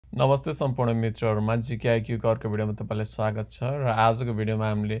नमस्ते सम्पूर्ण मित्रहरुमा GK IQ को अर्को भिडियोमा तपाईलाई स्वागत छ र आजको भिडियोमा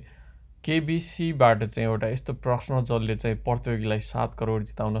हामीले केबीसी बाट चाहिँ एउटा यस्तो प्रश्न जसले चाहिँ प्रतियोगीलाई 7 करोड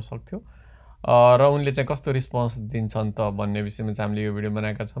जिताउन सक्थ्यो र उनले चाहिँ कस्तो रिस्पोन्स दिन्छन् त भन्ने विषयमा चाहिँ हामीले यो भिडियो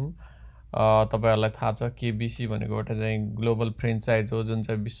बनाएका छौं। तपाईहरुलाई थाहा छ केबीसी भनेको एउटा चाहिँ ग्लोबल फ्रेन्चाइज हो जुन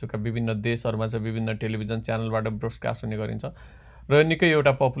चाहिँ विश्वका विभिन्न देशहरुमा चाहिँ विभिन्न टेलिभिजन च्यानलबाट ब्रोडकास्ट हुने गरिन्छ र निकै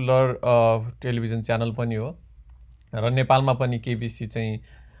एउटा पपुलर टेलिभिजन च्यानल पनि हो र नेपालमा पनि केबीसी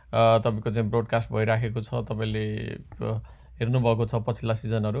चाहिँ तपाईको चाहिँ ब्रोडकास्ट भइराखेको छ। तपाईले हेर्नु भएको छ पछिल्ला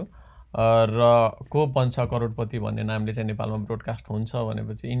सिजनहरु र को बन्छ करोडपति भन्ने नामले चाहिँ नेपालमा ब्रोडकास्ट हुन्छ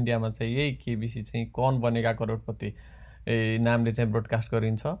भनेपछि इन्डियामा चाहिँ यही केबीसी चाहिँ कौन बनेगा करोडपति नामले चाहिँ ब्रोडकास्ट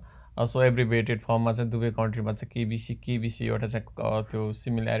गरिन्छ। सो एब्रिभिएटेड फर्ममा चाहिँ दुवै कन्ट्रीमा चाहिँ केबीसी एउटा चाहिँ त्यो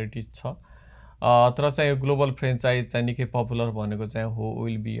सिमिल्यारिटिज छ। तर चाहिँ यो ग्लोबल फ्रेन्चाइज चाहिँ निकै पपुलर भनेको चाहिँ हो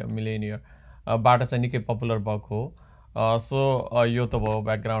विल बी अ मिलेनियर बाट चाहिँ निकै पपुलर भएको हो। सो यो त भयो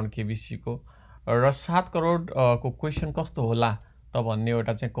ब्याकग्राउन्ड केबीसी को र 7 करोड को क्वेशन कस्तो होला त भन्ने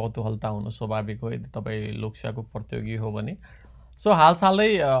एउटा चाहिँ कौतूहलता हुनु स्वाभाविक हो यदि तपाई लोकसेवाको प्रतियोगी हो भने। सो हालसालै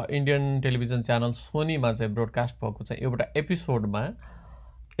इन्डियन टेलिभिजन च्यानल सोनीमा चाहिँ ब्रोडकास्ट भएको चाहिँ एउटा एपिसोडमा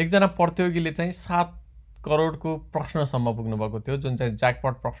एकजना प्रतियोगीले चाहिँ 7 करोडको प्रश्नसम्म पुग्नु भएको थियो जुन चाहिँ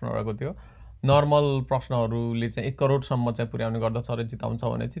ज्याकपट प्रश्न रहेको थियो। नर्मल प्रश्नहरुले चाहिँ 1 करोड सम्म चाहिँ पुर्याउने गर्दछ र जिताउँछ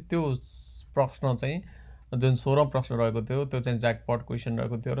भने चाहिँ त्यो प्रश्न चाहिँ जुन 16औं प्रश्न रहेको थियो त्यो चाहिँ ज्याकपट क्वेशन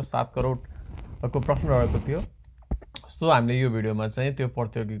रहेको थियो र 7 करोडको प्रश्न रहेको थियो। सो हामीले यो भिडियोमा चाहिँ त्यो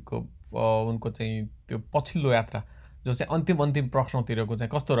प्रतियोगीको उनको चाहिँ त्यो पछिल्लो यात्रा जो चाहिँ अन्तिम प्रश्नतिरको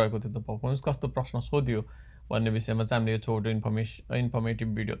चाहिँ कस्तो रहेको थियो त पर्फर्मेन्स कस्तो प्रश्न सोध्यो भन्ने विषयमा चाहिँ हामीले यो छोटो इन्फर्मेटिभ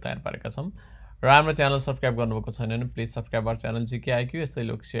भिडियो तयार पारेका छौं। र हाम्रो च्यानल सब्स्क्राइब गर्नुभएको छैन भने please subscribe our channel GK IQ यस्तै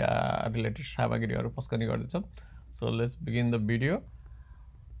लोकसेवा रिलेटेड सामग्रीहरु पस्कने गर्दछौं। So let's begin the video.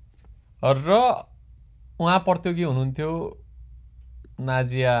 र उहाँ प्रतियोगी हुनुहुन्थ्यो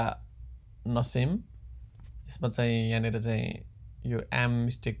नाजिया नसिम। यसमा चाहिँ यहाँनेर चाहिँ यो एम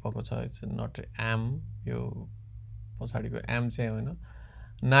मिस्टेक भएको छ, इट्स नट एम, यो पछाडीको एम चाहिँ हैन।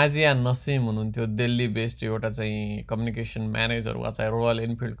 नाजिया नसिम हुनुहुन्थ्यो दिल्ली बेस्ड एउटा चाहिँ कम्युनिकेसन म्यानेजर वा चाहिँ रोयल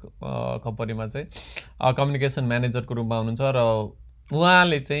इनफिल्ड कम्पनीमा चाहिँ कम्युनिकेसन म्यानेजरको रूपमा हुनुहुन्छ र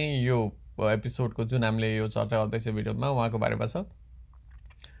उहाँले चाहिँ यो एपिसोडको जुन हामीले यो चर्चा गर्दैछ भिडियोमा उहाँको बारेमा छ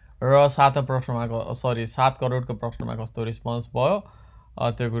र 7 करोडको प्रश्नमा कस्तो रिस्पोन्स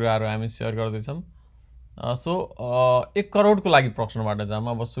भयो त्यो कुराहरु हामी शेयर गर्दै छौं। सो 1 करोडको लागि प्रश्नबाट जाम।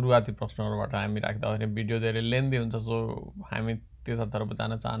 अब सुरुवाती प्रश्नहरुबाट हामी राख्दाखेरि भिडियो धेरै लेन्दी हुन्छ सो हामी त्यतातर्फ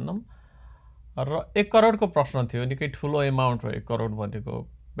जान चाहन्नौं। र 1 करोडको प्रश्न थियो, निकै ठूलो अमाउन्ट हो 1 करोड भनेको,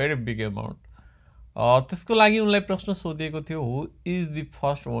 भेरी बिग अमाउन्ट। त्यसको लागि उनलाई प्रश्न सोधिएको थियो हु is the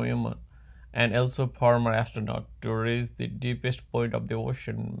first woman and also former astronaut to reach the deepest point of the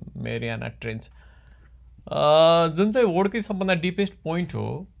ocean, Mariana Trench। जुन चाहिँ वर्ल्डकै सबभन्दा डिपेस्ट पोइन्ट हो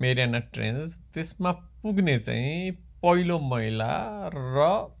मेरियाना ट्रेन्च, त्यसमा पुग्ने चाहिँ पहिलो महिला र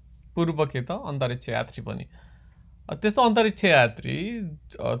पूर्व के त अन्तरिक्ष यात्री पनि। त्यस्तो अन्तरिक्ष यात्री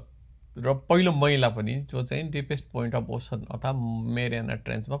र पहिलो महिला पनि जो चाहिँ डिपेस्ट पोइन्ट अफ ओसन अथवा मेरियाना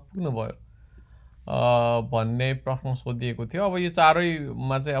ट्रेन्चमा पुग्नु भयो भन्ने प्रश्न सोधिएको थियो। अब यो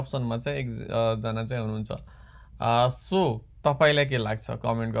चारैमा चाहिँ अप्सनमा चाहिँ एकजना चाहिँ हुनुहुन्छ। सो तपाईलाई के लाग्छ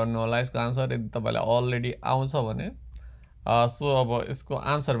कमेन्ट गर्नु होला यसको आन्सर यदि तपाईलाई अलरेडी आउँछ भने। सो अब यसको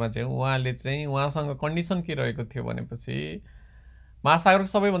आन्सरमा चाहिँ उहाँले चाहिँ उहाँसँग कन्डिसन के रहेको थियो भनेपछि महासागरको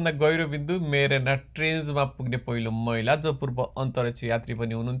सबैभन्दा गहिरो बिन्दु मेरियाना ट्रेन्चमा पुग्ने पहिलो महिला जो पूर्व अन्तरिक्ष यात्री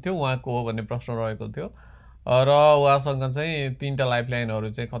पनि हुनुहुन्थ्यो उहाँको हो भन्ने प्रश्न रहेको थियो र उहाँसँग चाहिँ 3टा लाइफलाइनहरु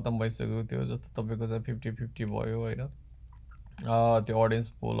चाहिँ खतम भइसकेको थियो जस्तो तपाईको चाहिँ 50-50 भयो हैन। त्यो ऑडियन्स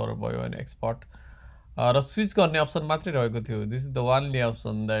पोलहरु भयो हैन, एक्सपर्ट र स्विच गर्ने अप्सन मात्रै रहेको थियो। This is the only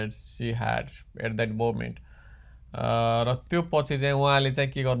option that she had at that moment. र त्यो पछि चाहिँ उहाँले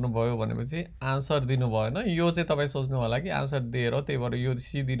चाहिँ के गर्नुभयो भनेपछि आन्सर दिनु भएन। यो चाहिँ तपाई सोच्नु होला कि आन्सर दिएर त्यही भएर यो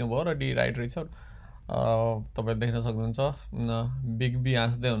सी दिनु भयो र डी राइट रहेछ। तपाईले देख्न सक्नुहुन्छ बिग बी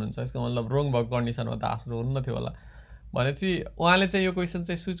हाँस्दै हुनुहुन्छ, यसको मतलब रोङ भएको कन्डिसनमा त हाँस्नु हुन्न थियो होला भनेपछि उहाँले चाहिँ यो क्वेशन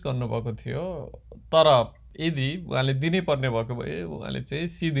चाहिँ स्विच गर्नुभएको थियो। तर यदि उहाँले दिनै पर्ने भएको भए उहाँले चाहिँ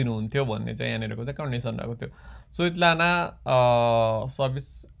सी दिनुहुन्थ्यो भन्ने चाहिँ यहाँनेरको चाहिँ कन्डिसन रहेको थियो। स्विटलाना सर्भिस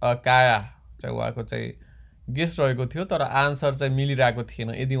काया चाहिँ उहाँको चाहिँ गेस्ट रहेको थियो तर आन्सर चाहिँ मिलिरहेको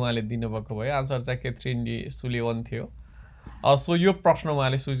थिएन। यदि उहाँले दिनुभएको भए आन्सर चाहिँ केथरिन डी सुलिवन थियो। सो यो प्रश्न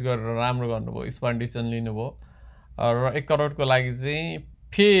उहाँले स्विच गरेर राम्रो गर्नुभयो, स्मार्ट डिसिजन लिनुभयो र 1 करोडको लागि चाहिँ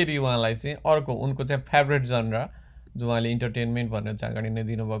फेरि उहाँलाई चाहिँ अर्को उनको चाहिँ फेभरेट जनरा जो उहाँले इन्टरटेनमेन्ट भनेर चाहिँ अगाडि नै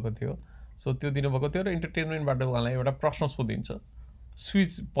दिनुभएको थियो सो त्यो दिनुभएको थियो र इन्टरटेनमेन्टबाट उहाँलाई एउटा प्रश्न सोधिन्छ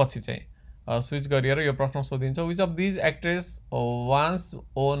स्विच पछि चाहिँ स्विच गरिएर यो प्रश्न सोधिन्छ which of these actress once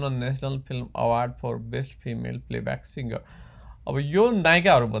own a national film award for best female playback singer. अब यो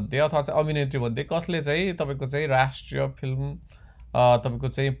नायिकाहरूमध्ये अथवा चाहिँ अभिनेत्रीमध्ये कसले चाहिँ तपाईँको चाहिँ राष्ट्रिय फिल्म तपाईँको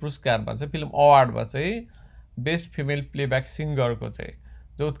चाहिँ पुरस्कारमा चाहिँ फिल्म अवार्डमा चाहिँ बेस्ट फिमेल प्लेब्याक सिङ्गरको चाहिँ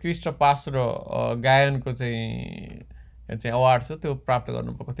जो उत्कृष्ट पार्श्व गायनको चाहिँ अवार्ड छ त्यो प्राप्त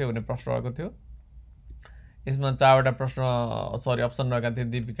गर्नुभएको थियो भन्ने प्रश्न रहेको थियो। यसमा 4वटा प्रश्न अप्सन रहेका थिए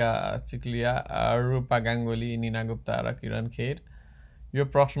दीपिका चिक्लिया, रूपा गाङ्गुली, निना गुप्ता र किरण खेर। यो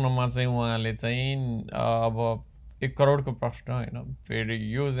प्रश्नमा चाहिँ उहाँले चाहिँ अब 1 करोडको प्रश्न होइन फेरि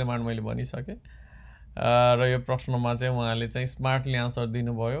युज एमाउन्ट मैले भनिसकेँ र यो प्रश्नमा चाहिँ उहाँले चाहिँ स्मार्टली आन्सर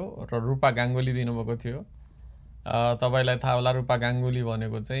दिनुभयो र रूपा गाङ्गुली दिनुभएको थियो। तपाईलाई थाहा होला रूपा गाङ्गुली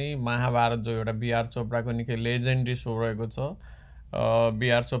भनेको चाहिँ महाभारत जो एउटा बीआर चोपडाको निकै लेजेन्डरी सो रहेको छ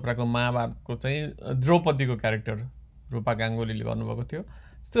बीआर चोपडाको महाभारतको चाहिँ द्रौपदीको क्यारेक्टर रूपा गाङ्गुलीले गर्नुभएको थियो।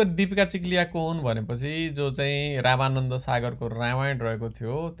 जस्तो दीपिका चिक्लिया को हुन् भनेपछि जो चाहिँ रामानन्द सागरको रामायण रहेको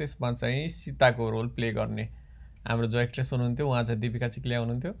थियो त्यसमा चाहिँ सीताको रोल प्ले गर्ने हाम्रो जो एक्ट्रेस हुनुहुन्थ्यो उहाँ चाहिँ दीपिका चिक्लिया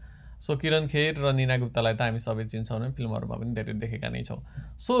हुनुहुन्थ्यो। सो किरण खेर र निना गुप्तालाई त हामी सबै चिन्छौँ नै, फिल्महरूमा पनि धेरै देखेका नै छौँ।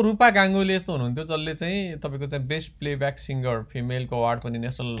 सो रूपा गाङ्गुली यस्तो हुनुहुन्थ्यो जसले चाहिँ तपाईँको चाहिँ बेस्ट प्लेब्याक सिङ्गर फिमेलको अवार्ड पनि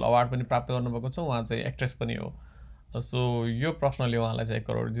नेसनल अवार्ड पनि प्राप्त गर्नुभएको छ। उहाँ चाहिँ एक्ट्रेस पनि हो। सो यो प्रश्नले उहाँलाई चाहिँ 1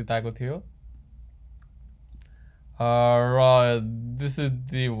 करोड जिताएको थियो र this is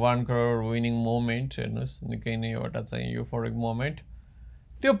the 1 crore winning moment. हेर्नुहोस् निकै नै एउटा चाहिँ युफोरिक मोमेन्ट।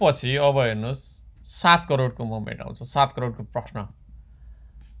 त्यो पछि अब हेर्नुहोस् 7 करोडको मोमेन्ट आउँछ। 7 करोडको प्रश्न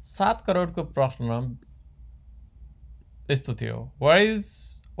 7 करोडको प्रश्न यस्तो थियो,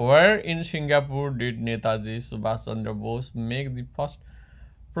 where in Singapore did Netaji Subhash Chandra Bose make the first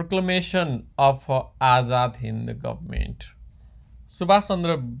प्रोक्लेमेसन of Azad Hind government. Subhash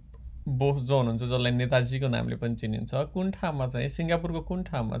Chandra Bose जो हुनुहुन्छ जसलाई नेताजीको नामले पनि चिनिन्छ कुन ठाउँमा चाहिँ सिङ्गापुरको कुन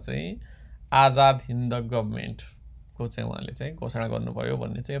ठाउँमा चाहिँ आजाद हिन्द गभर्मेन्टको चाहिँ उहाँले चाहिँ घोषणा गर्नुभयो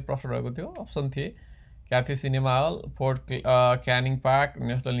भन्ने चाहिँ प्रश्न रहेको थियो। अप्सन थिए क्याथी cinema hall, fort क्यानिङ park,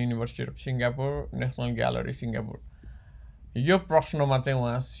 national university of Singapore, national gallery Singapore. यो प्रश्नमा चाहिँ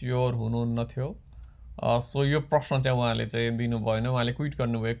उहाँ स्योर हुनुहुन्न थियो। सो यो प्रश्न चाहिँ उहाँले चाहिँ दिनु भएन, उहाँले क्विट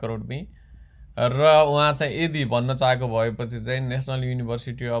गर्नुभयो 1 करोडमै। र उहाँ चाहिँ यदि भन्न चाहेको भएपछि चाहिँ नेसनल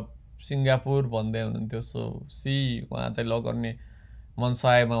युनिभर्सिटी अफ सिङ्गापुर भन्दै हुनुहुन्थ्यो। सो सी उहाँ चाहिँ ल गर्ने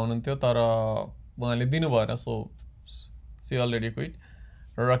मनसायमा हुनुहुन्थ्यो तर उहाँले दिनु भएन। So C already quit.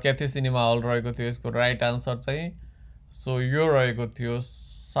 र क्याथी सिनेमा हल रहेको थियो यसको राइट आन्सर चाहिँ। सो यो रहेको थियो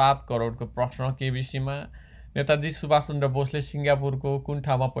 7 करोडको प्रश्न। केबिसीमा नेताजी सुभाष चन्द्र बोसले सिङ्गापुरको कुन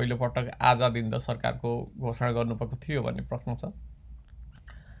ठाउँमा पहिलोपटक आजाद हिन्द सरकारको घोषणा गर्नुभएको थियो भन्ने प्रश्न छ।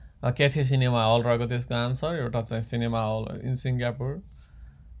 क्याथी सिनेमा हल रहेको थियो यसको आन्सर, एउटा चाहिँ cinema hall in Singapore.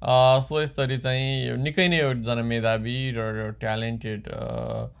 So यसरी चाहिँ निकै नै एकजना मेधावी र ट्यालेन्टेड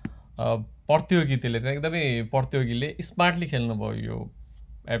प्रतियोगीले चाहिँ एकदमै प्रतियोगीले स्मार्टली खेल्नुभयो यो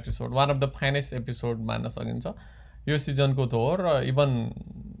episode. One of the finest episode मान्न सकिन्छ यो सिजनको त हो। र इभन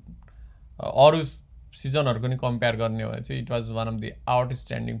अरू सिजनहरूको नि कम्पेयर गर्ने हो भने चाहिँ it was one of the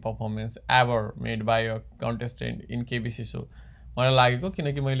outstanding performance ever made by a contestant in KBC so मलाई लागेको,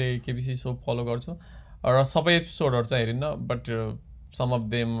 किनकि मैले केबिसी सो फलो गर्छु र सबै एपिसोडहरू चाहिँ हेरिनँ but some of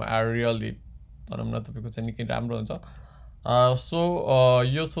them are really भनौँ न तपाईँको चाहिँ निकै राम्रो हुन्छ। सो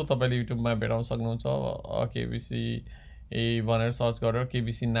यो सो तपाईँले युट्युबमा भेटाउन सक्नुहुन्छ केबिसी भनेर सर्च गरेर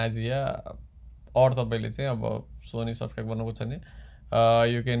केबिसी नाजिया। अरू तपाईँले चाहिँ अब सोनी सब्सक्राइब गर्नुभएको छ भने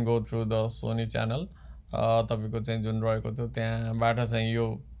you can go through the Sony channel. तपाईँको चाहिँ जुन रहेको थियो त्यहाँबाट चाहिँ यो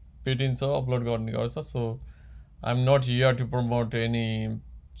भेटिन्छ, अपलोड गर्ने गर्छ। So I am not here to promote any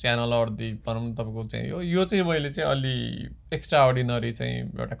channel or the भनौँ न तपाईँको चाहिँ यो चाहिँ मैले चाहिँ अलि एक्स्ट्रा अर्डिनरी चाहिँ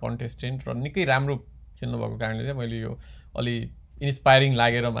एउटा कन्टेस्टेन्ट र निकै राम्रो खेल्नुभएको कारणले चाहिँ मैले यो अलि इन्सपायरिङ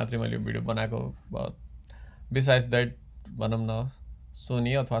लागेर मात्रै मैले यो भिडियो बनाएको। बिसाइड्स द्याट भनौँ न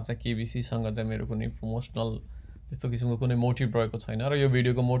सोनी अथवा चाहिँ केबिसीसँग चाहिँ मेरो कुनै प्रमोसनल त्यस्तो किसिमको कुनै मोटिभ रहेको छैन र यो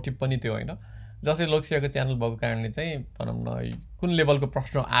भिडियोको मोटिभ पनि त्यो होइन। जसै लोकसेवाको च्यानल भएको कारणले चाहिँ भनौँ न कुन लेभलको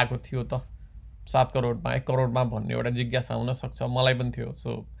प्रश्न आएको थियो त 7 करोडमा 1 करोडमा भन्ने एउटा जिज्ञासा हुनसक्छ, मलाई पनि थियो।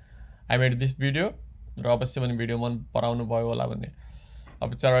 So I made this video र अवश्य पनि भिडियो मन पराउनु भयो होला भन्ने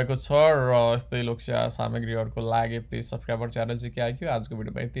अपेक्षा रहेको छ। र यस्तै लोकसेवा सामग्रीहरूको लागि प्लिज सब्सक्राइब च्यानल चाहिँ के आइक्यो। आजको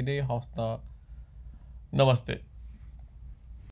भिडियोमा यति नै। हवस् त, नमस्ते।